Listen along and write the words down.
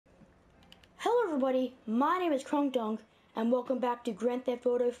everybody, my name is Cronk and welcome back to Grand Theft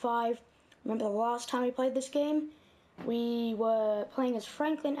Auto 5. Remember the last time we played this game? We were playing as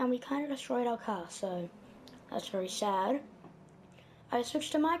Franklin and we kind of destroyed our car, so that's very sad. I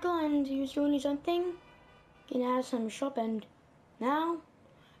switched to Michael and he was doing his own thing, getting out of some shop, and now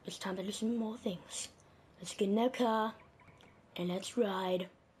it's time to do some more things. Let's get in our car and let's ride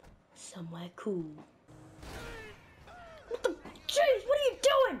somewhere cool. What the jeez, what are you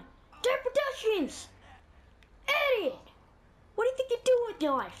doing? They're pedestrians! Idiot! What do you think you're doing with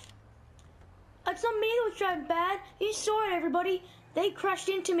your life? It's not me that was driving bad. You saw it, everybody. They crashed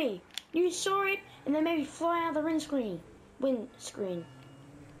into me. You saw it, and they made me fly out of the windscreen. Damn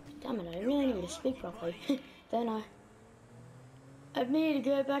it, I really need to speak properly, don't I? I need to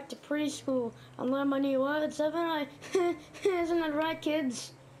go back to preschool and learn my new words, haven't I? Isn't that right,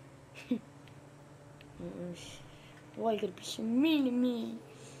 kids? Why you gotta be so mean to me?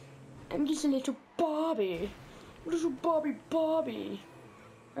 I'm just a little Barbie. Little Barbie.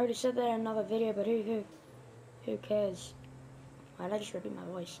 I already said that in another video, but who cares? Why'd I just repeat my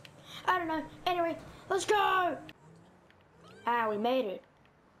voice? I don't know. Anyway, let's go! Ah, we made it.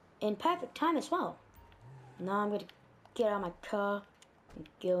 In perfect time as well. Now I'm gonna get out of my car and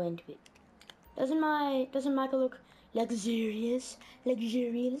go into it. Doesn't Michael look luxurious?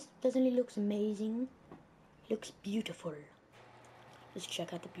 Doesn't he look amazing? He looks beautiful. Let's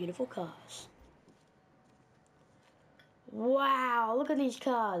check out the beautiful cars. Wow, look at these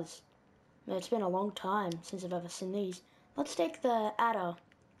cars. It's been a long time since I've ever seen these. Let's take the Adder.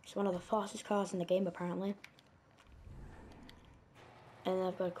 It's one of the fastest cars in the game, apparently. And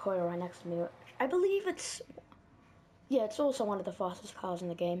I've got a Coil right next to me. I believe it's... yeah, it's also one of the fastest cars in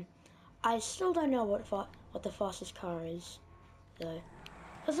the game. I still don't know what the fastest car is, though.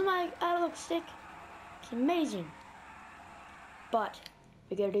 Doesn't my Adder look sick? It's amazing. But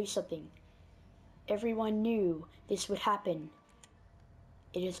we gotta do something. Everyone knew this would happen.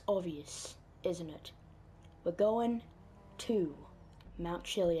 It is obvious, isn't it? We're going to Mount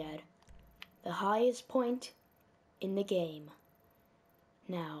Chiliad, the highest point in the game.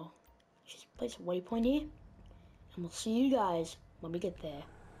 Now, just place a waypoint here, and we'll see you guys when we get there.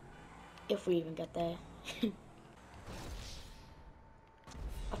 If we even get there.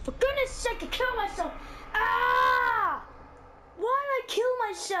 Oh, for goodness sake, I killed myself! Ah! Why did I kill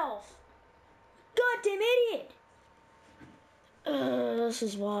myself? Goddamn idiot! This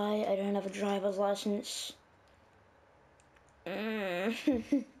is why I don't have a driver's license.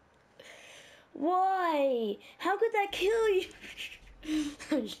 Why? How could that kill you?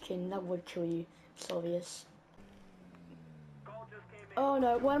 I'm just kidding, that would kill you. It's obvious. Oh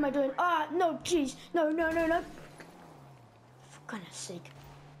no, what am I doing? Ah, no, jeez. No. For goodness sake.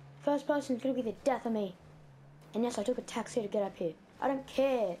 First person is gonna be the death of me. And yes, I took a taxi to get up here. I don't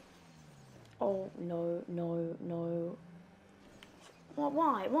care. Oh, no.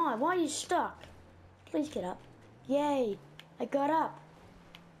 Why? Why are you stuck? Please get up. Yay, I got up.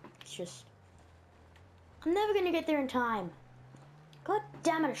 It's just... I'm never gonna get there in time. God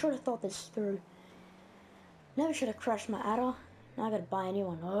damn it, I should have thought this through. Never should have crashed my Adder. Now I gotta buy a new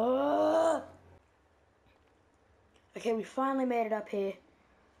one. Oh! Okay, we finally made it up here.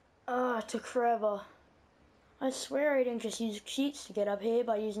 Oh, it took forever. I swear I didn't just use cheats to get up here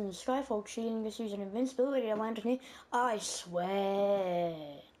by using the Skyfall cheat and just using invincibility to land on here. I swear.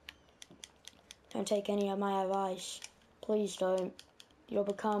 Don't take any of my advice. Please don't. You'll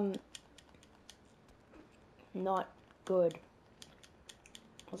become not good.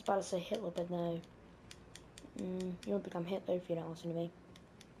 I was about to say Hitler, but no. You won't become Hitler if you don't listen to me.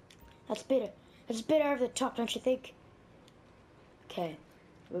 That's bitter. That's bitter over the top, don't you think? Okay,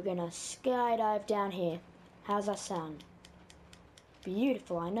 we're gonna skydive down here. How's that sound?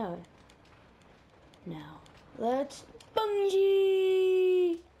 Beautiful, I know. Now, let's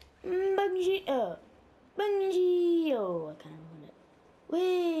bungee! Bungee! Oh, I kind of want it.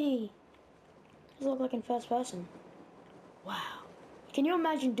 Whee! Does it look like in first person? Wow. Can you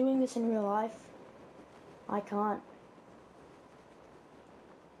imagine doing this in real life? I can't.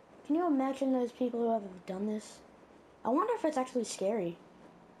 Can you imagine those people who have done this? I wonder if it's actually scary.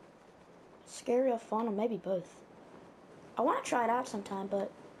 Scary or fun, or maybe both. I want to try it out sometime, but,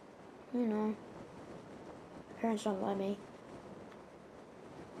 you know, my parents don't let me.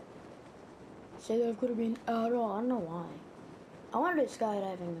 Say that I've got to be an adult, I don't know why. I want to do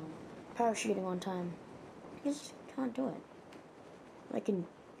skydiving though, parachuting one time. I just can't do it. I can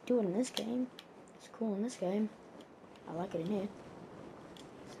do it in this game. It's cool in this game. I like it in here.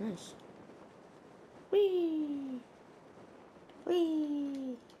 It's nice. Whee!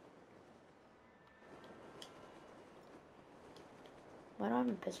 Whee! Why do I have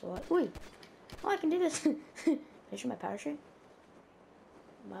a pistol? Wait. Oh, I can do this. Finish my parachute.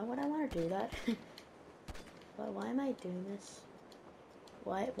 Why would I want to do that? Why am I doing this?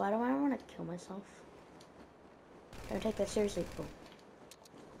 Why do I want to kill myself? Don't take that seriously. Oh,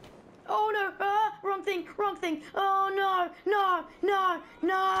 oh no! Ah, wrong thing! Wrong thing! Oh no! No! No!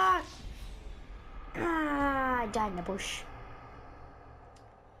 No! Ah, I died in the bush.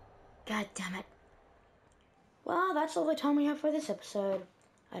 God damn it. Well, that's all the time we have for this episode.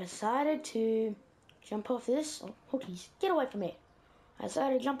 I decided to jump off this. Oh, hookies, get away from me. I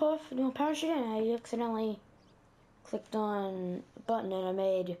decided to jump off, do a parachute, and I accidentally clicked on a button and it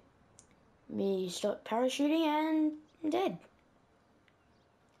made me stop parachuting and I'm dead.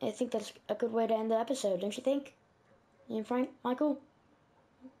 I think that's a good way to end the episode, don't you think? You and Frank, Michael?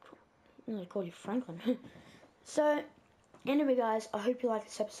 I'm gonna call you Franklin. So, anyway guys, I hope you like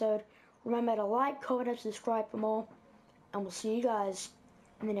this episode. Remember to like, comment, and subscribe for more. And we'll see you guys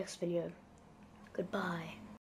in the next video. Goodbye.